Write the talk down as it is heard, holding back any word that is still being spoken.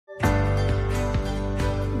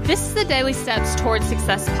This is the Daily Steps Towards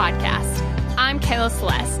Success podcast. I'm Kayla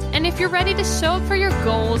Celeste, and if you're ready to show up for your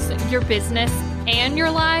goals, your business, and your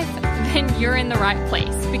life, then you're in the right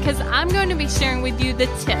place, because I'm going to be sharing with you the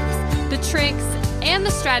tips, the tricks, and the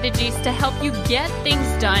strategies to help you get things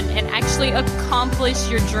done and actually accomplish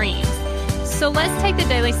your dreams. So let's take the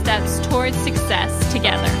daily steps towards success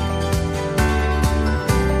together.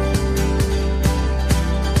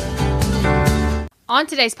 On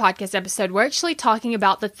today's podcast episode, we're actually talking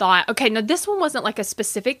about the thought. Okay, now this one wasn't like a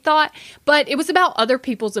specific thought, but it was about other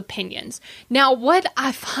people's opinions. Now, what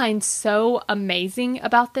I find so amazing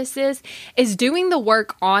about this is doing the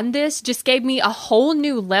work on this just gave me a whole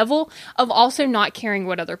new level of also not caring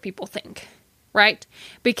what other people think, right?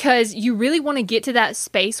 Because you really want to get to that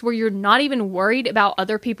space where you're not even worried about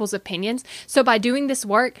other people's opinions. So by doing this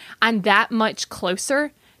work, I'm that much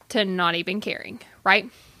closer to not even caring, right?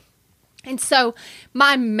 And so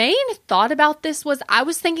my main thought about this was I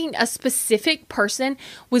was thinking a specific person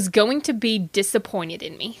was going to be disappointed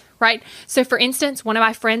in me, right? So for instance, one of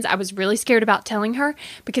my friends, I was really scared about telling her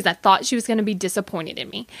because I thought she was going to be disappointed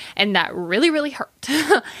in me. And that really, really hurt.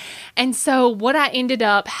 And so what I ended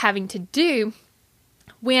up having to do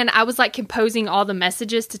when I was like composing all the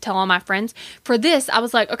messages to tell all my friends for this, I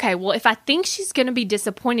was like, okay, well, if I think she's going to be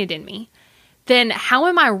disappointed in me, then how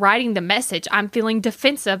am I writing the message? I'm feeling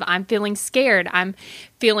defensive. I'm feeling scared. I'm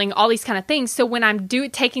feeling all these kind of things. So when I'm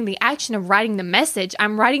taking the action of writing the message,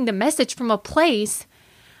 I'm writing the message from a place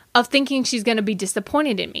of thinking she's going to be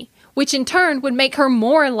disappointed in me, which in turn would make her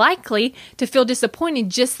more likely to feel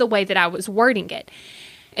disappointed just the way that I was wording it.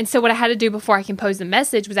 And so what I had to do before I composed the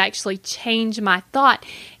message was actually change my thought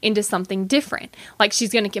into something different. Like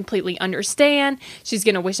she's going to completely understand. She's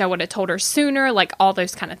going to wish I would have told her sooner, like all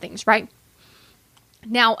those kind of things, right?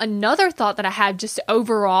 Now, another thought that I had just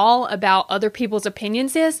overall about other people's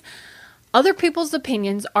opinions is other people's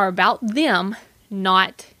opinions are about them,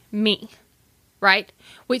 not me, right?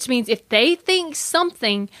 Which means if they think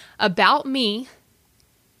something about me,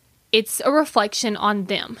 it's a reflection on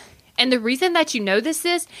them. And the reason that you know this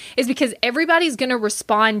is because everybody's going to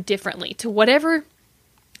respond differently to whatever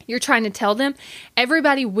you're trying to tell them.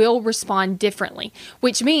 Everybody will respond differently,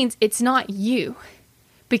 which means it's not you.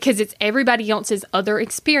 Because it's everybody else's other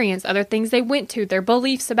experience, other things they went to, their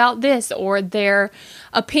beliefs about this, or their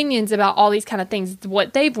opinions about all these kind of things,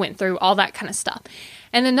 what they've went through, all that kind of stuff.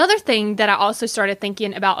 And another thing that I also started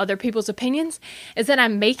thinking about other people's opinions is that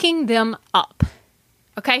I'm making them up.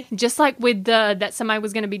 Okay? Just like with that somebody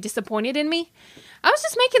was going to be disappointed in me, I was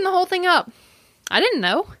just making the whole thing up. I didn't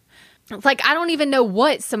know. Like, I don't even know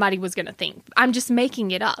what somebody was going to think. I'm just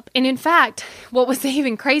making it up. And in fact, what was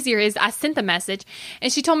even crazier is I sent the message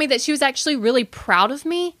and she told me that she was actually really proud of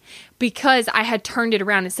me because I had turned it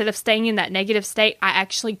around. Instead of staying in that negative state, I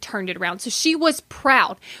actually turned it around. So she was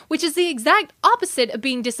proud, which is the exact opposite of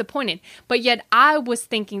being disappointed. But yet I was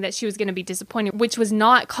thinking that she was going to be disappointed, which was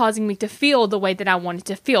not causing me to feel the way that I wanted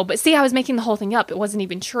to feel. But see, I was making the whole thing up. It wasn't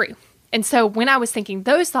even true. And so when I was thinking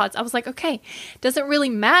those thoughts, I was like, okay, it doesn't really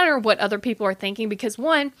matter what other people are thinking because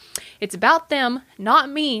one, it's about them, not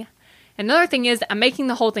me. Another thing is I'm making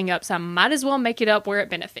the whole thing up, so I might as well make it up where it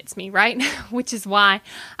benefits me, right? Which is why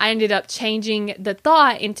I ended up changing the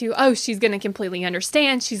thought into, oh, she's going to completely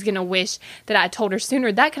understand. She's going to wish that I told her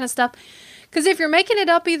sooner, that kind of stuff. Because if you're making it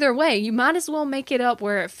up either way, you might as well make it up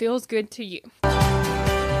where it feels good to you.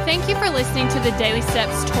 Thank you for listening to the Daily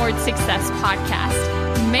Steps Towards Success podcast.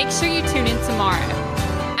 Make sure you tune in tomorrow.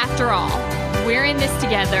 After all, we're in this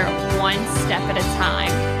together, one step at a time.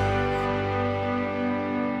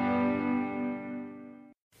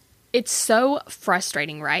 It's so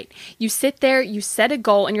frustrating, right? You sit there, you set a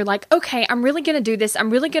goal, and you're like, okay, I'm really going to do this. I'm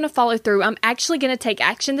really going to follow through. I'm actually going to take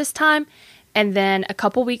action this time. And then a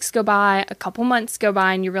couple weeks go by, a couple months go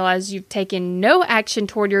by, and you realize you've taken no action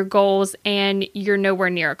toward your goals and you're nowhere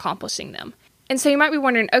near accomplishing them. And so you might be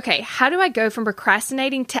wondering, okay, how do I go from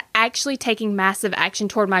procrastinating to actually taking massive action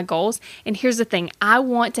toward my goals? And here's the thing, I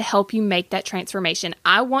want to help you make that transformation.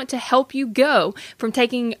 I want to help you go from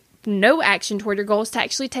taking no action toward your goals to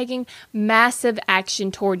actually taking massive action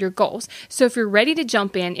toward your goals. So if you're ready to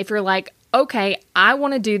jump in, if you're like, okay, I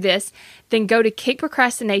want to do this, then go to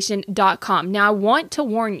kickprocrastination.com. Now, I want to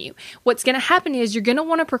warn you, what's going to happen is you're going to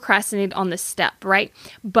want to procrastinate on this step, right?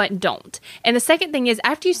 But don't. And the second thing is,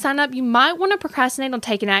 after you sign up, you might want to procrastinate on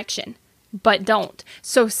taking action, but don't.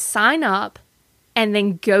 So sign up and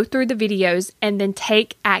then go through the videos and then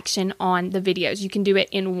take action on the videos. You can do it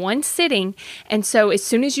in one sitting. And so as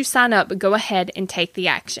soon as you sign up, go ahead and take the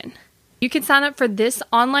action. You can sign up for this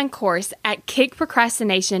online course at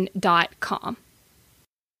kickprocrastination.com.